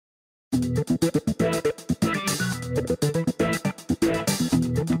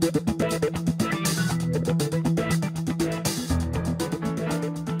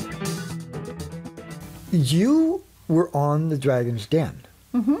You were on the Dragon's Den,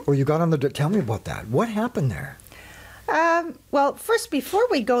 Mm-hmm. or you got on the. Tell me about that. What happened there? Well, first, before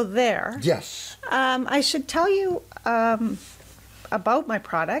we go there, Yes. I should tell you about my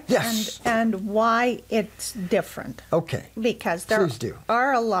product Yes. and why it's different. Okay. Because there Please do.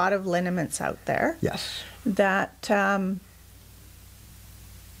 are a lot of liniments out there Yes. that, that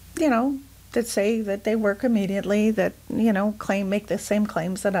say that they work immediately, that, make the same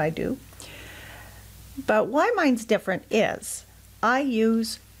claims that I do. But why mine's different is I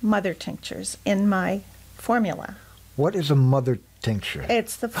use mother tinctures in my formula. What is a mother tincture?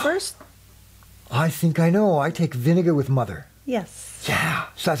 It's the first, I think I know. I take vinegar with mother. yes. Yeah.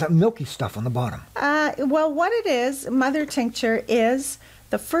 So that's that milky stuff on the bottom. Well, what it is, mother tincture is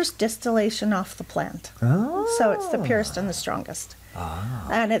the first distillation off the plant. Oh. So it's the purest and the strongest. Ah.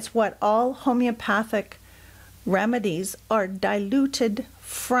 And it's what all homeopathic remedies are diluted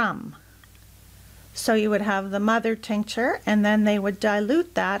from. So you would have the mother tincture, and then they would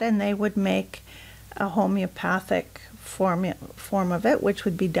dilute that, and they would make a homeopathic form of it, which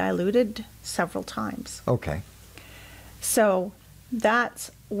would be diluted several times. Okay. So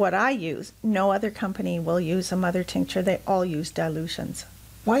that's what I use. No other company will use a mother tincture. They all use dilutions.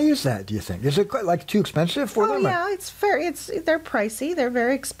 Why is that, do you think? Is it quite, like too expensive for them? Yeah, they're pricey. They're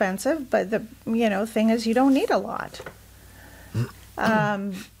very expensive, but the thing is you don't need a lot.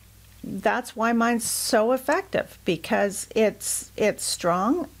 That's why mine's so effective, because it's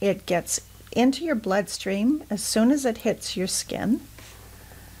strong. It gets into your bloodstream as soon as it hits your skin.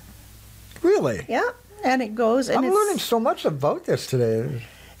 Really? Yeah, and it goes. And I'm learning so much about this today.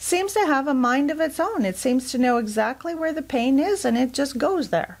 Seems to have a mind of its own. It seems to know exactly where the pain is, and it just goes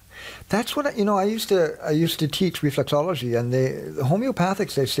there. That's what I used to teach reflexology, and the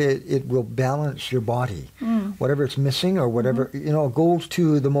homeopathics, they say it will balance your body, whatever it's missing or whatever goes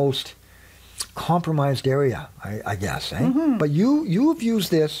to the most compromised area, I guess. But you've used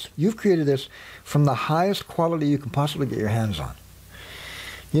this, you've created this from the highest quality you can possibly get your hands on.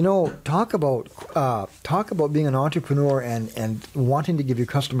 Talk about being an entrepreneur and wanting to give your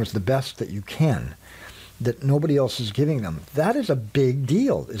customers the best that you can, that nobody else is giving them. That is a big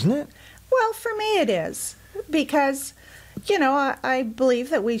deal, isn't it? Well, for me it is, because, I believe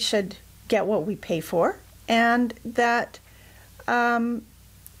that we should get what we pay for, and that, that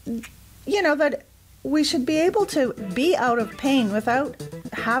we should be able to be out of pain without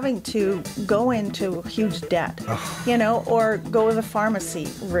having to go into huge debt, or go the pharmacy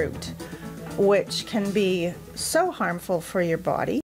route, which can be so harmful for your body.